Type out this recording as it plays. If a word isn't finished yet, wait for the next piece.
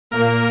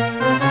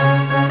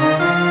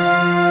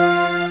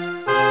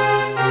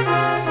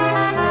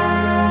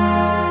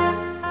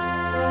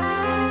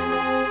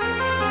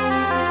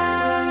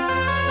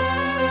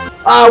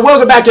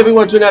Welcome back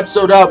everyone to an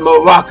episode of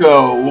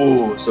Morocco.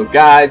 Ooh, so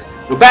guys,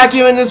 we're back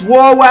here in this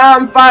war where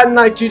I'm fighting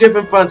like two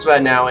different fronts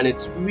right now, and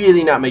it's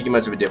really not making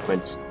much of a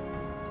difference.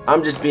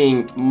 I'm just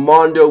being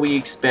mondo-y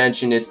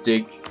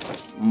expansionistic,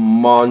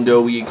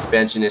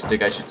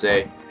 I should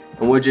say,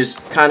 and we're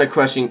just kind of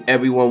crushing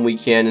everyone we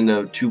can in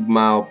a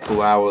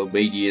 2-mile-per-hour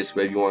radius,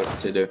 whatever you want to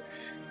consider,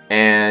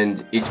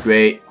 and it's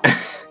great.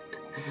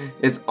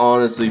 It's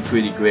honestly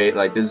pretty great.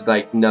 Like, there's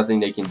like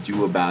nothing they can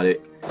do about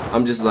it.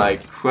 I'm just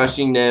like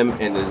crushing them,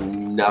 and there's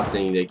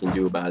nothing they can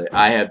do about it.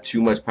 I have too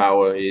much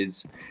power.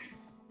 It's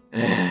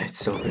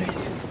so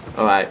great.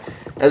 Alright,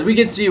 as we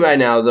can see right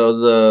now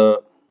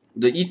though,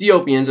 the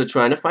Ethiopians are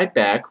trying to fight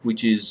back,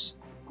 which is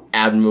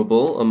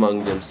admirable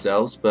among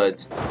themselves,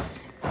 but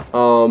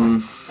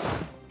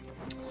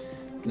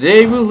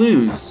they will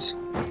lose.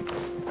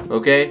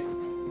 Okay?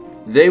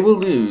 They will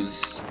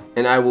lose,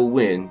 and I will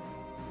win.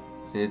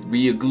 It'll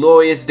be a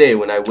glorious day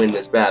when I win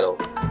this battle.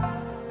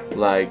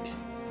 Like,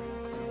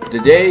 the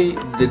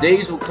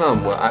days will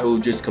come where I will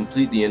just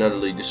completely and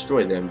utterly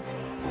destroy them,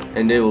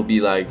 and they will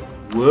be like,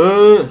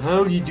 "What?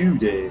 How'd you do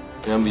that?"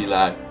 And I'll be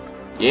like,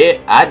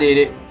 "Yeah, I did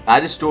it. I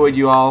destroyed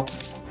you all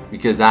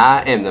because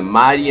I am the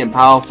mighty and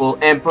powerful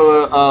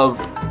emperor of..."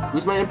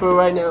 Who's my emperor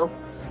right now?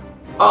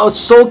 Oh,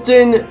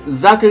 Sultan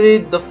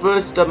Zakarid I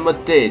of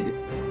Matid.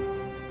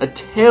 A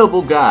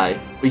terrible guy,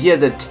 but he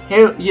has a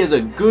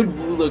good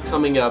ruler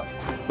coming up,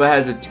 but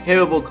has a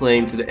terrible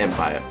claim to the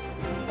empire.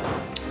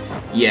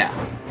 Yeah.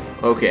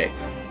 Okay.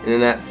 And then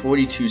that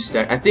 42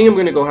 stack. I think I'm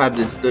gonna go have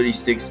this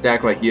 36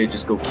 stack right here.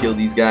 Just go kill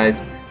these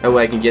guys. That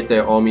way I can get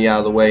their army out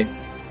of the way.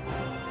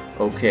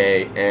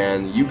 Okay.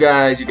 And you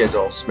guys are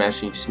all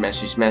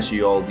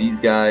smashy all these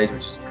guys,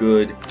 which is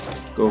good.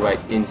 Go right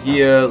in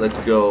here. Let's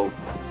go.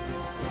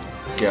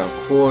 Get our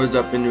cores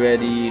up and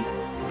ready.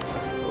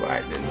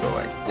 Alright, then go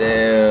right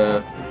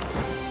there.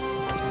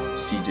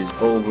 Siege is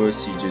over.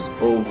 Siege is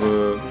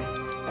over.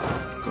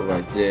 Go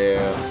right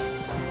there.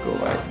 Go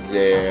right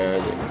there.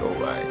 Then go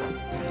right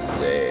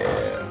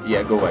there.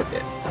 Yeah, go right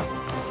there.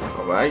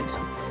 Alright.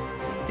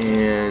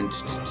 And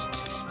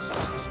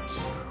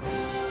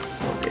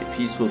okay,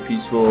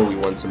 peaceful. We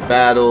won some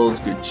battles.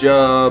 Good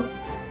job.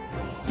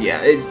 Yeah,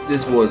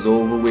 this war is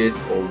over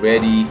with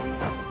already.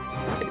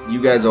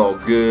 You guys are all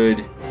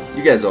good.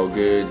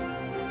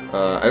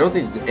 I don't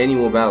think there's any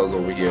more battles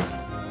over here.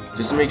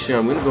 Just to make sure,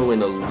 I'm gonna go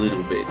in a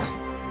little bit.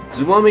 Because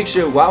we want to make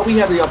sure, while we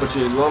have the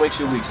opportunity, we want to make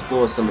sure we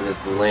explore some of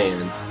this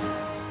land.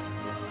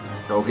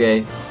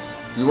 Okay?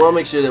 Because we want to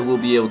make sure that we'll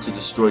be able to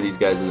destroy these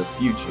guys in the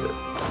future.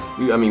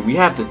 I mean, we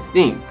have to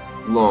think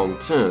long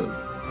term.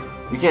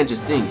 We can't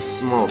just think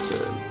small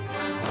term.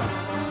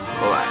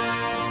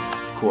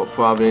 Alright. Core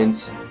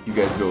province. You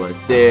guys go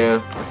right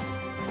there.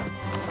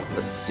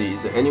 Let's see.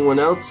 Is there anyone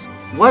else?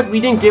 What? We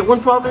didn't get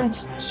one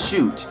province?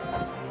 Shoot.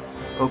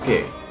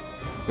 Okay.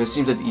 It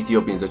seems that the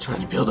Ethiopians are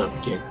trying to build up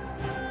again.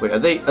 Wait, are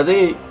they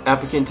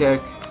African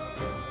tech?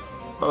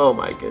 Oh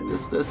my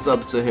goodness, they're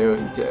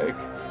sub-Saharan tech.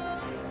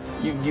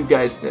 You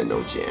guys stand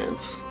no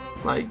chance.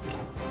 Like,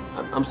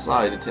 I'm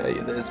sorry to tell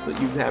you this,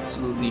 but you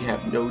absolutely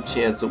have no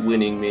chance of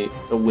winning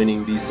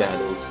these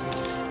battles.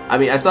 I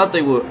mean, I thought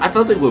they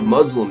were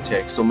Muslim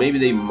tech, so maybe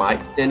they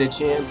might stand a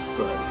chance,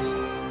 but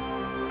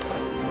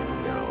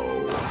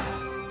no.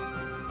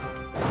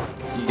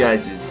 You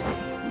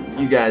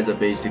guys are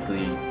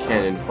basically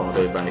cannon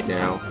fodder right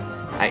now.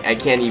 I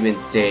can't even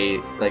say,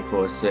 like,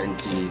 for a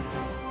certainty.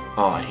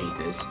 Oh, I hate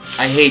this.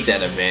 I hate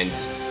that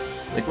event.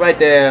 Like, right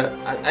there,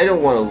 I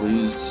don't want to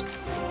lose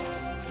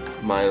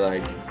my,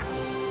 like,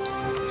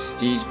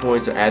 prestige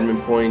points or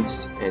admin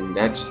points, and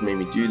that just made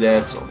me do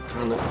that, so that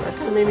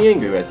kind of made me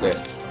angry right there.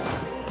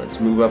 Let's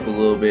move up a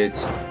little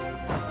bit.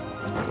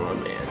 Oh,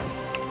 man.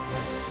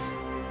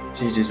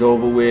 Siege is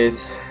over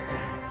with.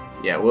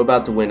 Yeah, we're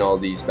about to win all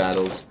these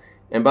battles.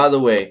 And by the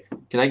way,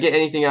 can I get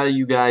anything out of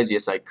you guys?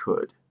 Yes, I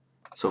could.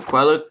 So,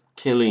 Kuala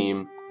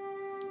Kilim,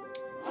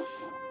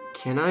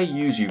 can I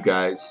use you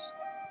guys?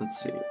 Let's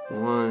see.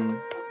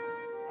 1,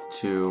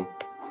 2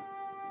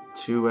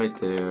 right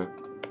there.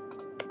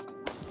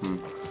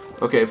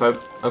 Okay,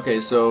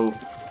 so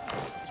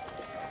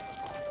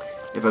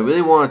if I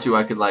really wanted to,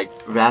 I could like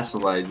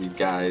vassalize these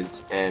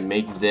guys and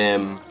make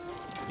them.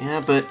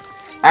 Yeah, but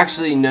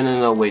actually,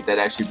 no, wait,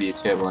 that'd actually be a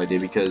terrible idea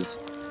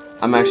because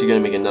I'm actually gonna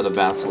make another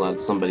vassal out of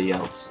somebody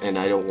else, and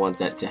I don't want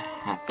that to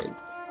happen.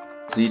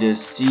 Leader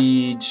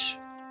siege.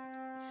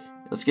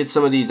 Let's get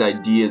some of these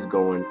ideas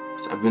going.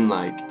 Cause I've been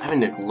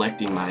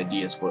neglecting my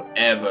ideas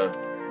forever.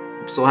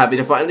 I'm so happy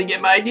to finally get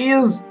my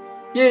ideas.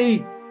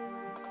 Yay!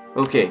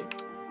 Okay,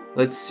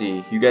 let's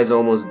see. You guys are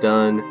almost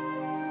done.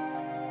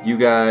 You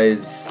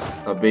guys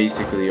are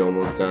basically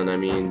almost done. I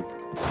mean,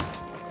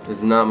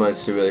 there's not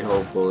much to really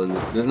hope for, and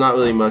there's not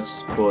really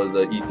much for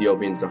the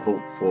Ethiopians to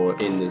hope for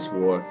in this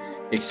war,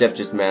 except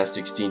just mass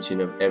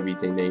extinction of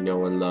everything they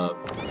know and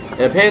love.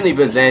 And apparently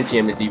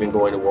Byzantium is even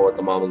going to war with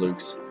the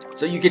Mamelukes.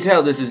 So you can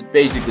tell this is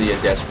basically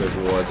a desperate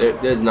war.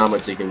 There's not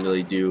much they can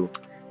really do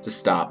to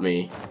stop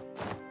me.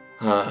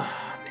 Man.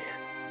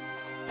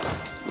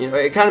 You know,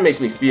 it kind of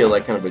makes me feel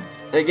like kind of a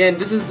again,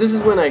 this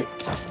is when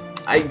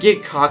I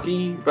get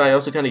cocky, but I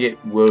also kind of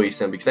get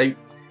worrisome because it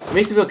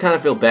makes me kind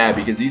of feel bad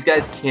because these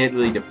guys can't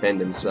really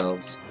defend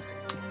themselves.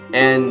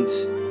 And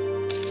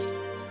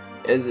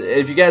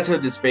if you guys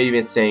heard this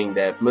famous saying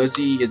that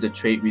mercy is a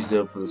trait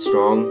reserved for the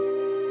strong,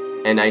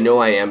 and I know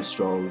I am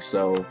strong,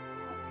 so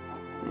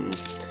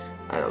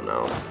I don't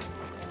know.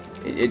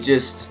 I'm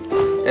just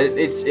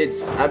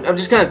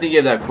kind of thinking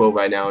of that quote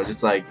right now. It's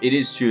just like, it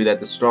is true that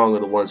the strong are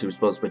the ones who are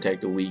supposed to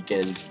protect the weak,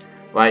 and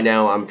right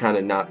now I'm kind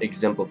of not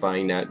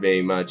exemplifying that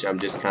very much. I'm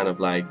just kind of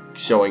like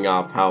showing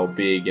off how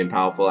big and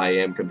powerful I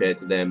am compared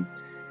to them,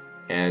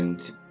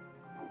 and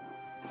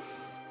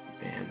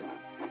man,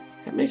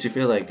 that makes me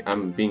feel like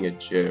I'm being a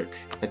jerk.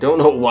 I don't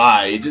know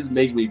why. It just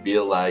makes me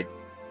feel like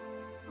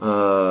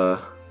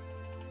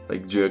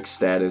jerk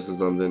status or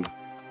something.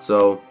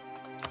 So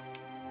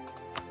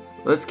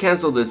let's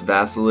cancel this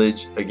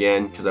vassalage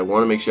again because I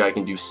want to make sure I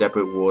can do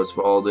separate wars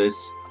for all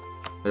this.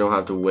 I don't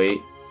have to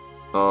wait.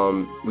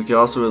 We could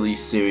also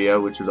release Syria,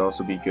 which would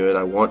also be good.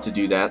 I want to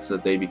do that so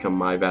that they become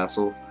my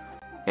vassal.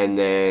 And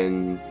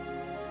then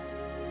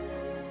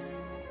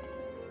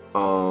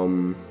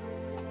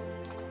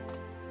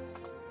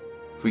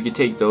if we could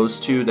take those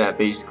two, that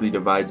basically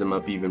divides them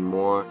up even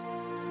more.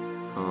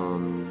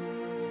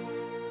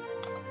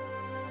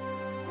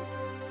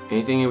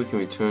 Anything we can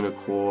return to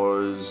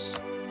cores?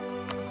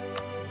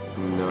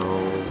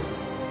 No.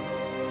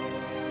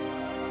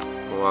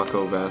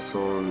 Morocco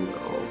vassal?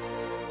 No.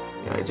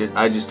 Yeah,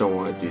 I just don't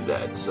want to do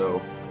that,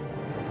 so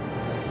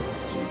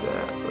let's do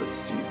that.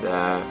 Let's do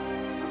that.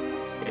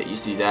 Yeah, you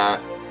see that?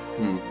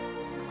 Can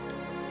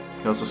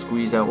also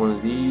squeeze out one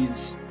of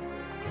these.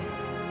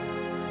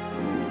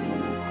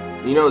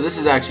 Ooh. You know, this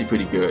is actually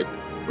pretty good.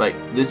 Like,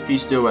 this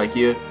piece still right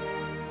here.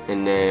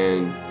 And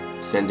then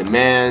send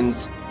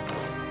demands.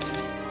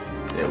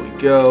 There we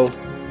go.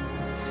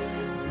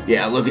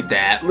 Yeah, look at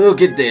that.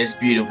 Look at this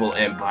beautiful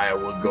empire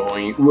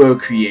we're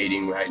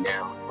creating right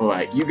now.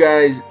 Alright, you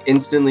guys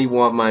instantly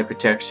want my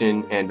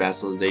protection and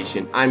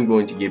vassalization. I'm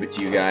going to give it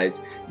to you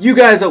guys. You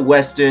guys are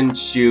Western,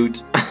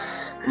 shoot.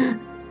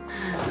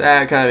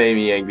 That kind of made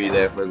me angry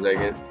there for a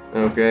second.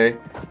 Okay,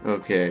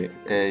 okay.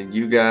 And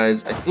you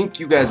guys, I think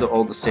you guys are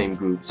all the same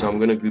group, so I'm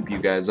going to group you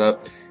guys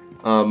up.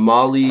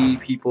 Mali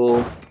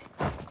people,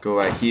 go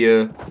right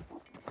here.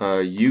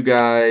 You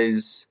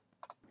guys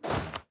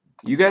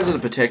are the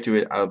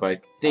protectorate of, I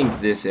think,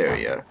 this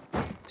area.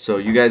 So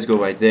you guys go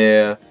right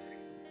there.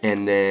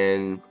 And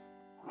then,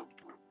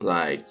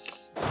 like,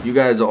 you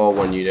guys are all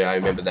one unit. I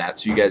remember that.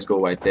 So you guys go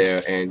right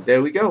there. And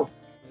there we go.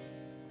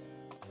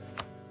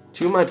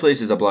 2 of my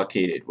places are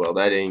blockaded. Well,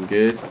 that ain't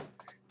good.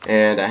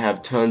 And I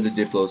have tons of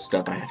Diplo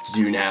stuff I have to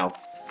do now.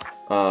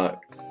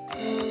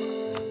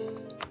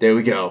 There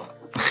we go.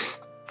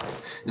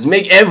 Just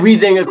make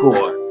everything a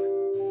core.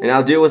 And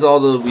I'll deal with all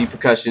the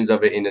repercussions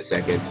of it in a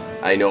second.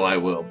 I know I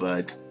will,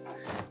 but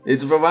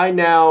it's for right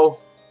now.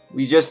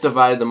 We just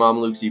divided the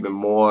Mamelukes even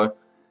more.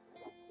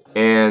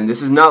 And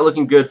this is not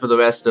looking good for the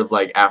rest of,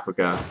 like,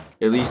 Africa.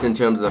 At least in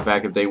terms of the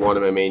fact that they want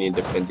to remain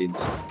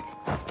independent.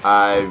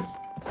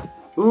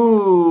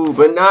 Ooh,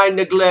 benign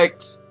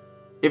neglect.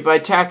 If I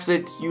tax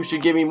it, you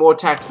should give me more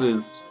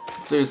taxes.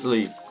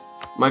 Seriously.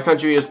 My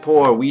country is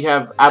poor. We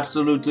have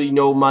absolutely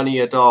no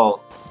money at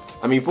all.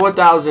 I mean,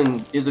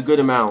 4,000 is a good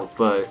amount,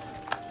 but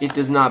it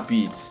does not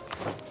beat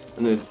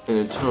an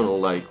eternal,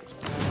 like,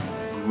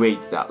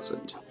 great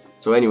thousand.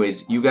 So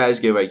anyways, you guys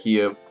get right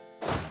here.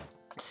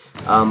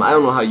 I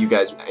don't know how you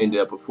guys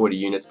ended up with 40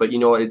 units, but you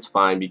know what, it's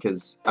fine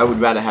because I would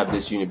rather have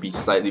this unit be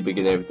slightly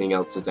bigger than everything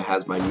else since it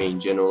has my main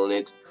general in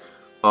it.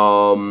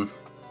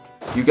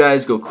 You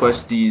guys go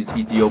crush these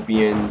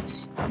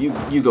Ethiopians.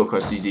 You go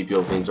crush these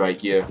Ethiopians right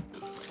here.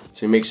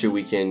 So make sure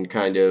we can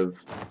kind of...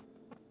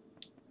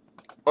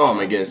 Oh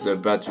my goodness, they're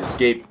about to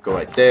escape. Go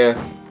right there.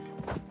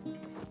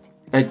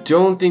 I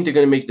don't think they're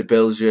going to make the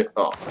Belgian...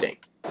 Oh, dang.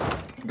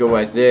 Go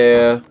right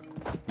there.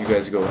 You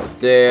guys go right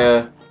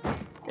there.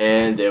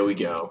 And there we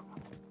go.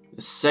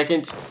 The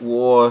second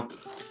war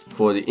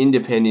for the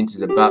independence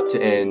is about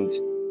to end.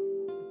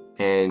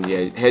 And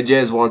yeah,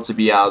 Hedges wants to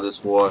be out of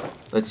this war.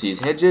 Let's see, is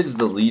Hedges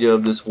the leader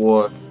of this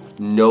war?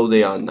 No,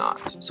 they are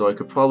not. So I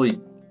could probably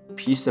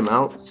piece them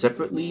out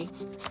separately.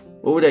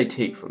 What would I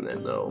take from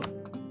them, though?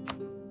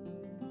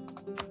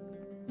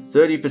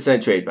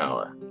 30% trade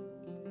power.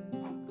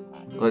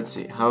 Let's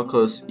see, how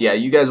close? Yeah,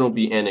 you guys won't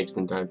be annexed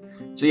in time.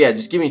 So yeah,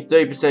 just give me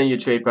 30% of your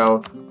trade power,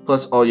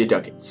 plus all your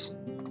ducats.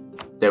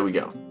 There we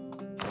go.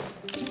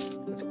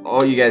 That's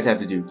all you guys have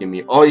to do. Give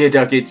me all your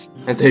ducats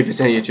and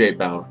 30% of your trade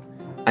power.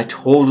 I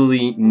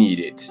totally need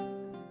it.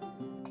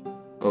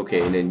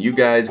 Okay, and then you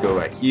guys go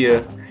right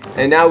here.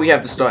 And now we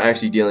have to start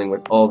actually dealing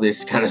with all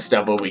this kind of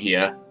stuff over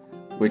here.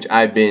 Which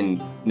I've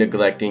been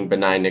neglecting,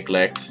 benign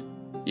neglect.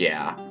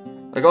 Yeah.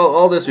 Like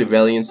all this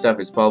rebellion stuff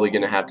is probably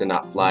going to have to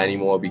not fly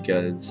anymore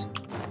because...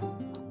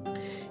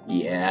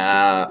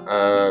 Yeah,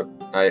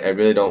 I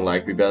really don't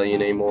like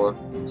rebellion anymore.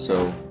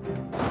 So,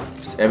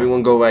 just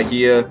everyone go right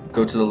here.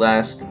 Go to the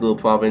last little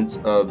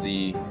province of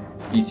the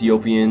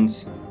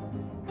Ethiopians.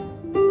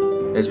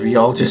 As we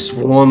all just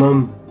swarm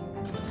them.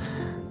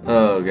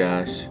 Oh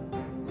gosh.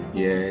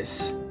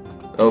 Yes.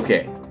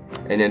 Okay.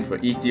 And then for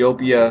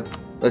Ethiopia,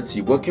 let's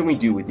see, what can we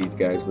do with these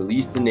guys?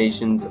 Release the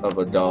nations of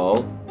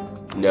Adal.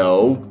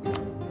 No.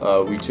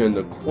 Return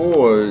the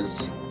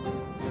cores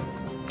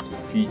to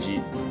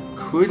Fiji.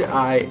 Could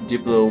I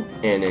Diplo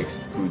annex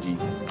Fuji?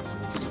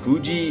 Is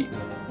Fuji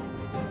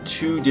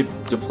too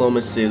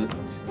diplomacy,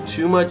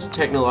 too much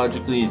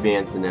technologically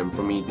advanced in them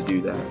for me to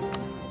do that?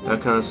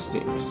 That kind of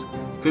stinks.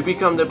 Could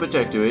become the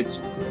protectorate,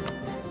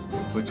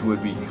 which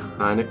would be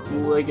kind of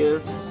cool, I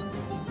guess.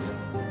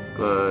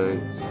 But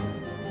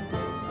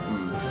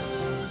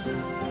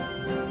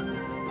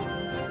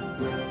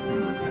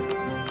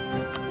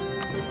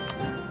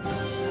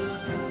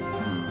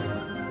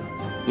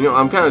you know,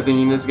 I'm kind of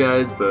thinking this,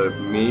 guys, but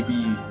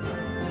maybe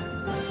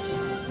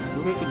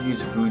I could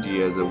use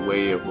Fuji as a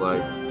way of,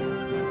 like,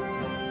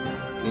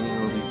 getting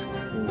all these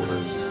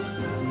cores.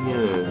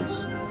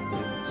 Yes.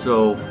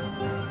 So,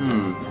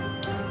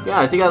 yeah,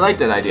 I think I like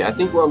that idea. I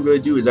think what I'm going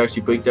to do is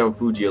actually break down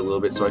Fuji a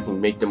little bit so I can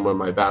make them one of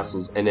my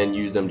vassals and then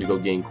use them to go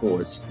gain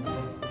cores.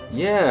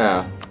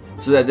 Yeah.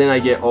 So that then I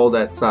get all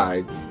that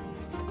side.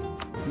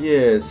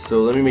 Yes,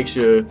 so let me make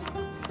sure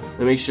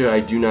I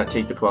do not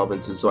take the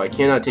provinces. So I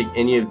cannot take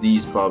any of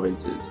these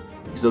provinces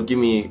because they'll give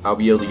me, I'll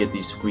be able to get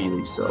these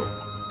freely, so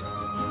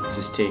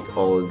just take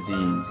all of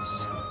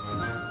these.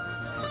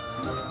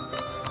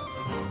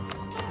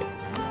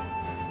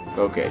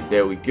 Okay,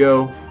 there we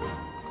go.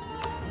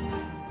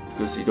 Let's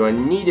go see, do I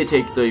need to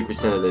take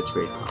 30% of the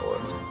trade power?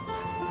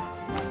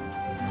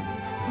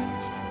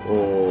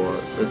 Or,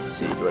 let's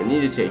see, do I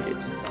need to take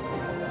it?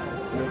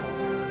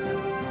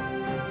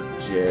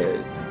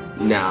 Jed.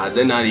 Nah,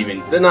 they're not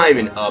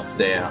even up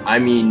there. I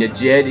mean, the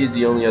Jed is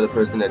the only other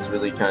person that's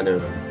really kind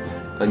of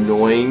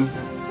annoying.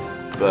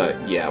 But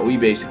yeah, we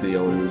basically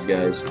own these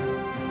guys.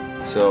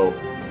 So,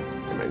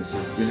 I mean,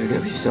 this is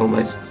gonna be so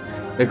much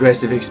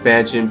aggressive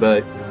expansion,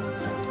 but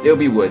it'll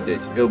be worth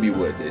it. It'll be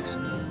worth it.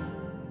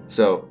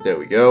 So, there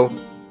we go.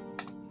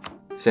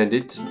 Send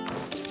it.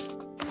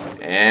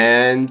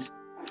 And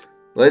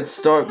let's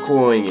start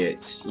coring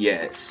it.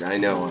 Yes, I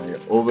know,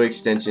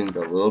 overextension's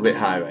a little bit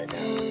high right now.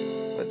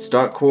 Let's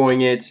start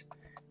coring it.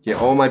 Get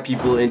all my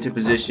people into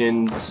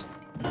positions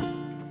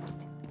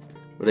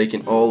where they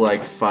can all,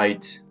 like,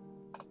 fight.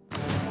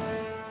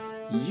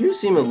 You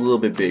seem a little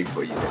bit big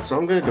for you, so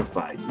I'm gonna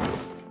defy you.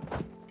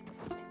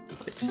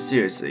 Like,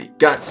 seriously.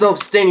 Got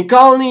self-sustaining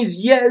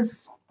colonies?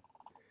 Yes!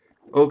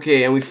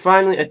 Okay, and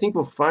I think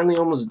we're finally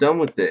almost done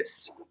with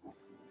this.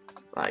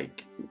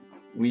 Like,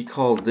 we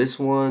call this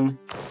one.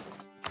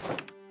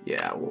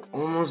 Yeah, we're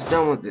almost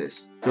done with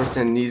this. Go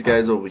send these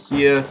guys over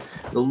here.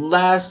 The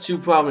last two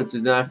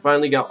provinces, and I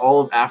finally got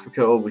all of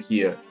Africa over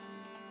here.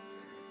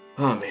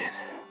 Oh, man.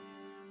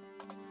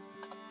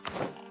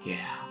 Yeah.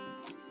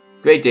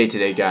 Great day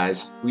today,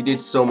 guys. We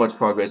did so much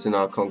progress in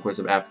our conquest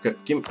of Africa.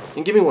 Give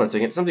me 1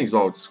 second. Something's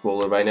wrong with the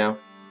scroller right now.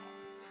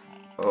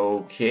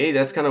 Okay,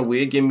 that's kind of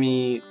weird. Give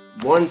me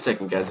 1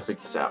 second, guys, to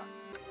fix this out.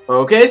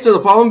 Okay, so the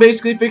problem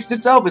basically fixed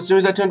itself. As soon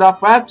as I turned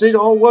off fraps, it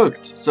all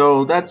worked.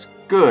 So that's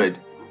good.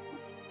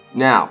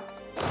 Now,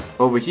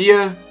 over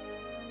here,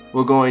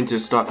 we're going to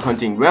start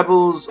hunting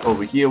rebels.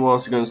 Over here, we're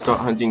also going to start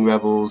hunting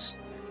rebels.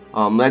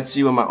 Let's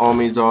see where my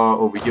armies are.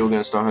 Over here, we're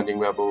going to start hunting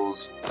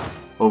rebels.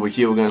 Over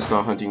here, we're going to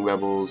start hunting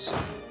rebels.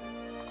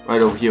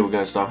 Right over here, we're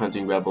going to start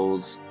hunting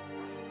rebels.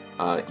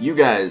 You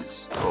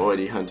guys are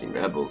already hunting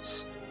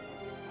rebels.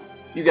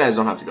 You guys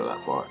don't have to go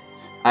that far.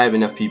 I have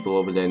enough people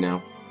over there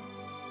now.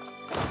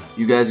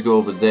 You guys go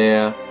over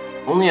there.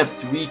 Only have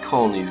 3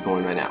 colonies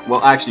going right now.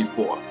 Well, actually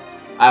 4.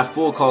 I have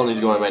 4 colonies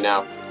going right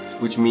now,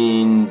 which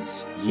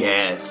means,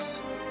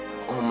 yes,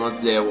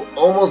 almost there. We're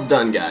almost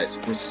done, guys.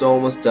 We're so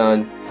almost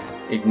done.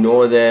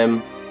 Ignore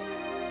them.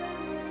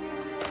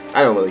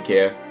 I don't really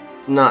care.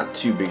 It's not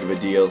too big of a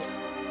deal.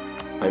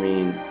 I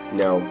mean,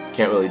 no,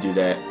 can't really do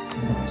that.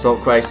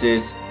 Salt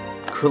crisis.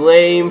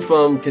 Claim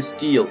from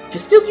Castile.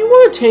 Castile, do you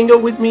want to tango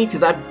with me?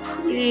 Because I'm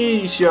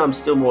pretty sure I'm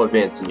still more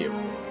advanced than you.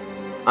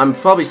 I'm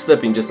probably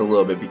slipping just a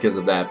little bit because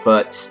of that,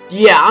 but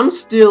yeah,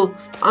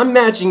 I'm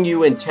matching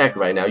you in tech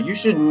right now. You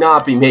should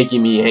not be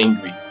making me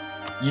angry.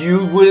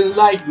 You wouldn't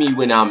like me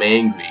when I'm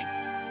angry.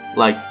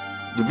 Like,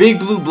 the big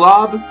blue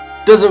blob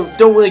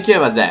don't really care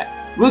about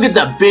that. Look at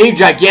the big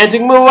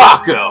gigantic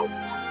Morocco!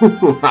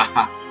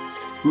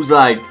 Who's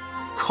like,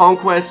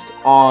 conquest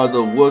are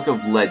the work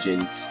of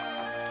legends.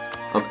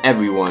 Of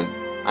everyone.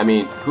 I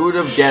mean, who would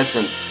have guessed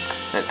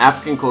an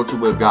African culture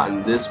would have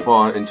gotten this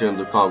far in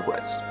terms of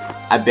conquest?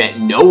 I bet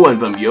no one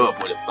from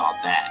Europe would have thought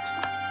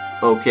that.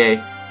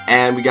 Okay,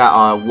 and we got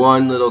our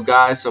one little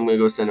guy, so I'm gonna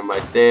go send him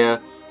right there.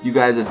 You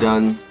guys are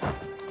done.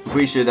 I'm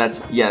pretty sure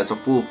that's, yeah, it's a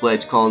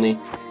full-fledged colony.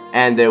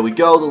 And there we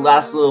go, the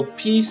last little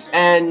piece,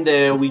 and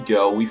there we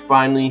go. We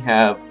finally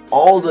have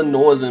all the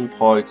northern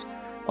part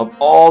of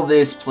all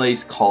this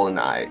place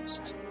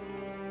colonized,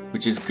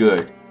 which is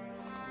good.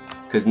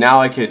 Because now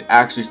I could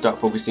actually start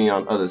focusing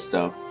on other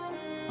stuff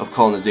of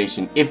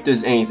colonization if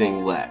there's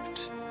anything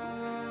left.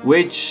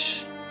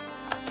 Which,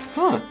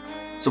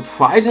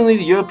 Surprisingly,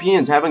 the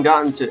Europeans haven't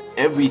gotten to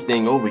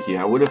everything over here.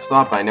 I would have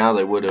thought by now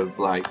they would have,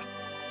 like,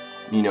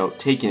 you know,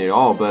 taken it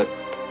all, but,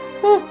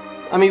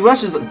 I mean,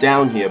 Russia's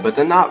down here, but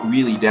they're not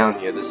really down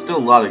here. There's still a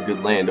lot of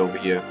good land over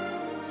here.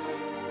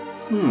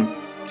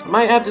 I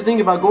might have to think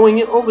about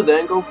going over there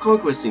and go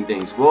conquesting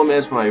things.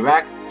 Romance from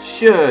Iraq?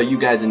 Sure, you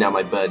guys are now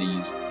my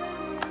buddies.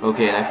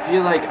 Okay, and I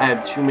feel like I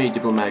have too many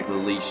diplomatic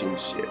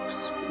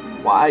relationships.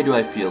 Why do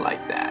I feel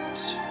like that?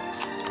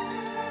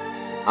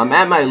 I'm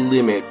at my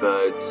limit,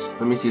 but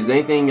let me see. Is there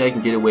anything I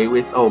can get away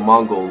with? Oh,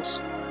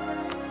 Mongols.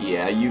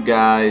 Yeah, you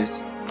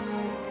guys.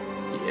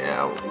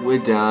 Yeah, we're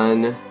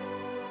done.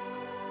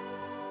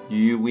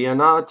 We are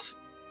not.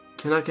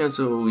 Cannot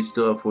cancel. We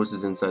still have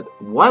forces inside.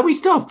 Why we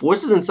still have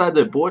forces inside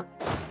the board?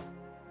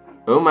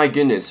 Oh my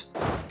goodness.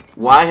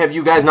 Why have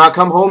you guys not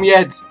come home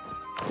yet?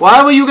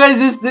 Why were you guys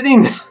just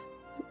sitting there?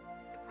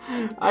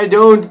 I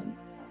don't.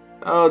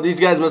 Oh, these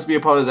guys must be a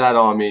part of that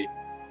army.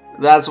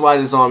 That's why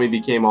this army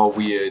became all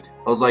weird.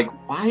 I was like,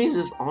 why is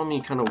this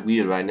army kind of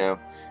weird right now?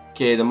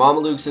 Okay, the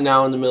Mamelukes are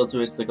now in the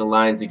militaristic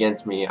alliance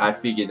against me. I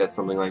figured that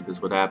something like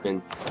this would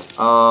happen.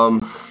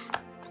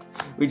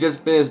 We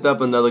just finished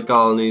up another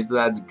colony, so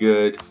that's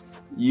good.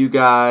 You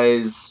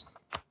guys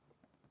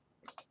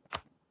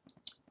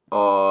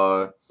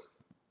are...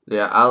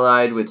 they're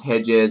allied with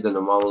Hedges and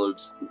the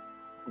Mamelukes.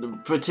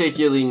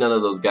 Particularly, none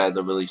of those guys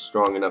are really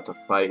strong enough to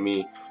fight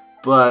me.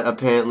 But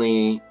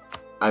apparently,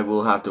 I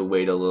will have to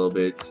wait a little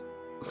bit.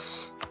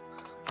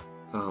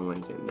 Oh my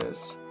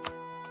goodness.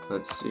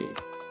 Let's see.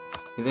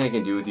 Anything I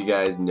can do with you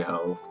guys?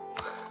 No.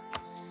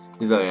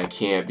 He's like, I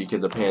can't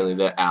because apparently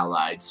they're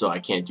allied, so I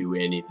can't do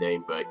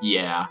anything, but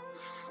yeah.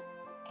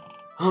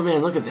 Oh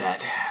man, look at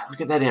that.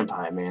 Look at that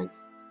empire, man.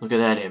 Look at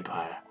that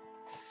empire.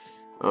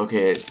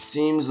 Okay, it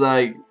seems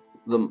like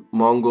the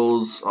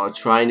Mongols are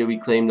trying to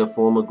reclaim their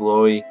former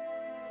glory.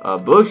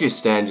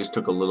 Burkistan just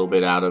took a little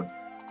bit out of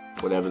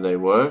whatever they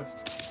were.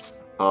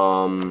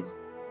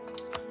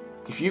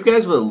 If you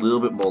guys were a little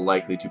bit more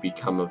likely to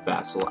become a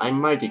vassal, I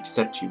might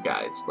accept you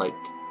guys. Like,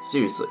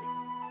 seriously.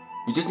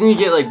 You just need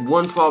to get, like,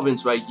 one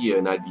province right here,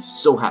 and I'd be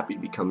so happy to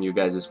become your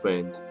guys'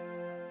 friend.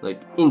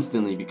 Like,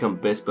 instantly become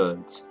best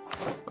buds.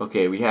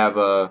 Okay, we have,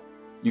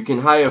 you can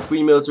hire a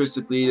free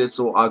militaristic leader,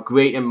 so our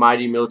great and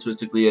mighty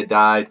militaristic leader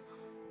died.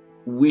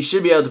 We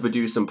should be able to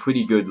produce some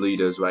pretty good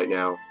leaders right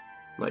now.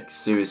 Like,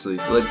 seriously.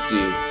 So, let's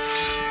see.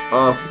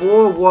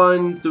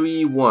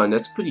 4-1-3-1.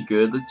 That's pretty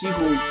good. Let's see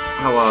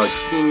how our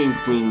king and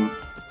queen,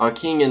 our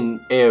king and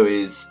heir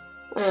is.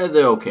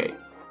 They're okay.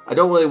 I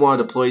don't really want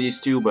to deploy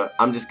these two, but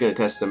I'm just gonna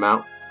test them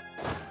out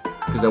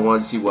because I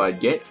wanted to see what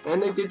I'd get,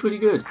 and they did pretty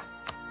good.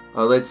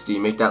 Let's see.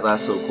 Make that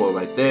last little core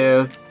right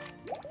there.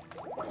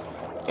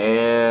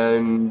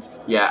 And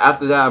yeah,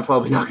 after that, I'm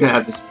probably not gonna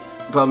have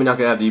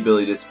the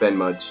ability to spend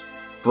much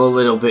for a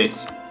little bit.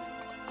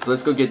 So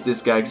let's go get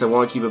this guy because I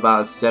want to keep about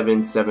a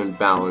 7-7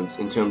 balance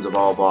in terms of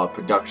all of our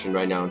production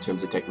right now in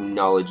terms of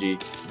technology.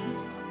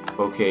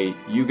 Okay,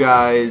 you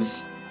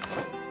guys,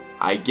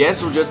 I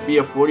guess will just be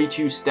a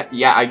 42 stack.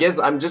 Yeah, I guess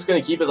I'm just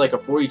going to keep it like a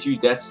 42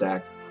 death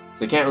stack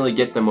because I can't really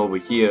get them over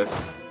here.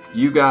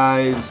 You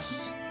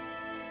guys,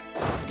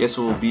 I guess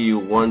will be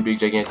one big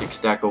gigantic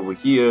stack over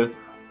here.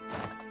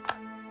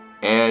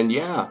 And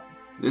yeah,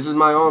 this is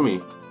my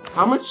army.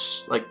 How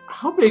much, like,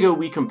 how big are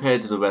we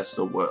compared to the rest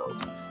of the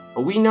world?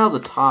 Are we now the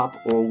top,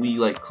 or are we,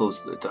 like,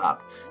 close to the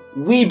top?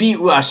 We beat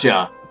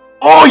Russia!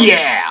 Oh,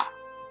 yeah!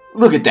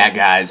 Look at that,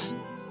 guys.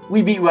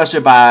 We beat Russia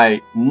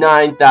by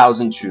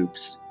 9,000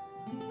 troops.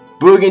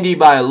 Burgundy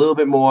by a little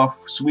bit more,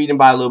 Sweden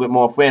by a little bit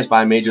more, France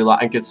by a major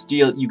lot, and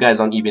Castile, you guys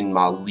aren't even in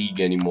my league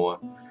anymore.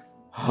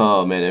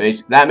 Oh, man,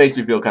 that makes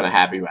me feel kind of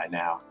happy right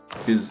now.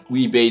 Because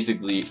we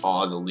basically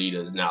are the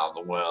leaders now of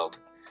the world.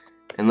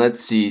 And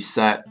let's see,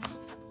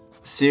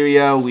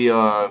 Syria, we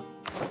are...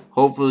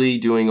 hopefully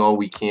doing all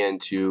we can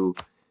to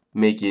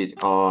make it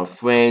our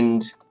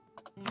friend,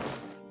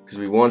 because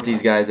we want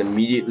these guys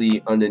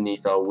immediately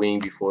underneath our wing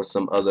before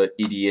some other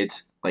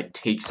idiot like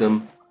takes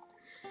them.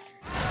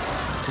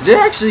 Because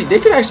they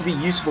could actually be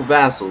useful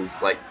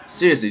vassals. Like,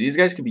 seriously, these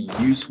guys could be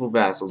useful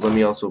vassals. Let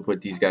me also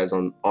put these guys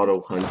on auto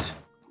hunt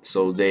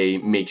so they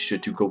make sure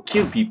to go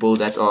kill people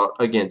that are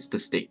against the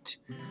state.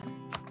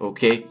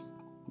 Okay,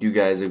 you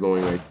guys are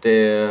going right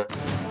there.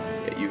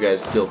 Yeah, you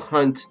guys still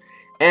hunt.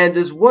 And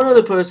there's one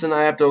other person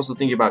I have to also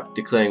think about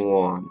declaring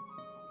war on.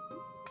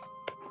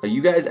 Are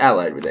you guys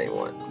allied with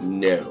anyone?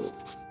 No.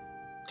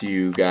 Do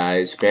you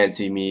guys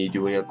fancy me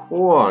doing a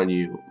war on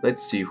you?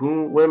 Let's see,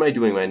 what am I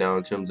doing right now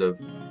in terms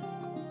of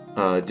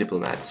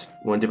diplomats?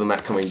 One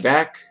diplomat coming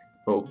back.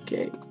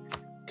 Okay.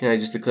 Can I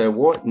just declare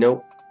war?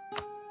 Nope.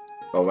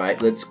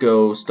 Alright, let's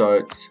go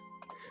start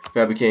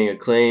fabricating a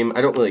claim. I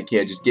don't really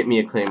care, just get me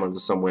a claim onto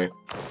somewhere.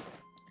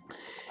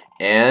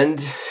 And...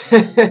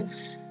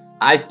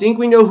 I think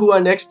we know who our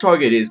next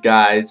target is,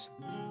 guys.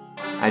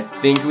 I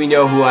think we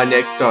know who our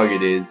next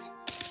target is.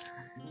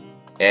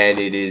 And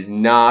it is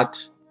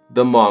not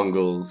the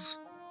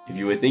Mongols. If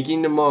you were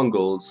thinking the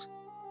Mongols,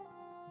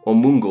 or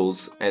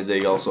Mongols, as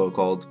they also are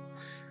called,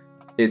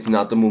 it's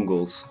not the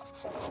Mongols.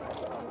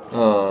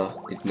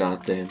 It's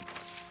not them.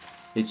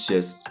 It's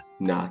just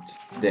not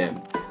them.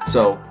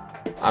 So,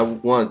 I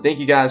want to thank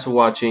you guys for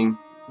watching,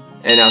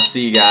 and I'll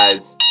see you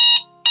guys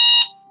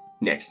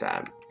next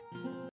time.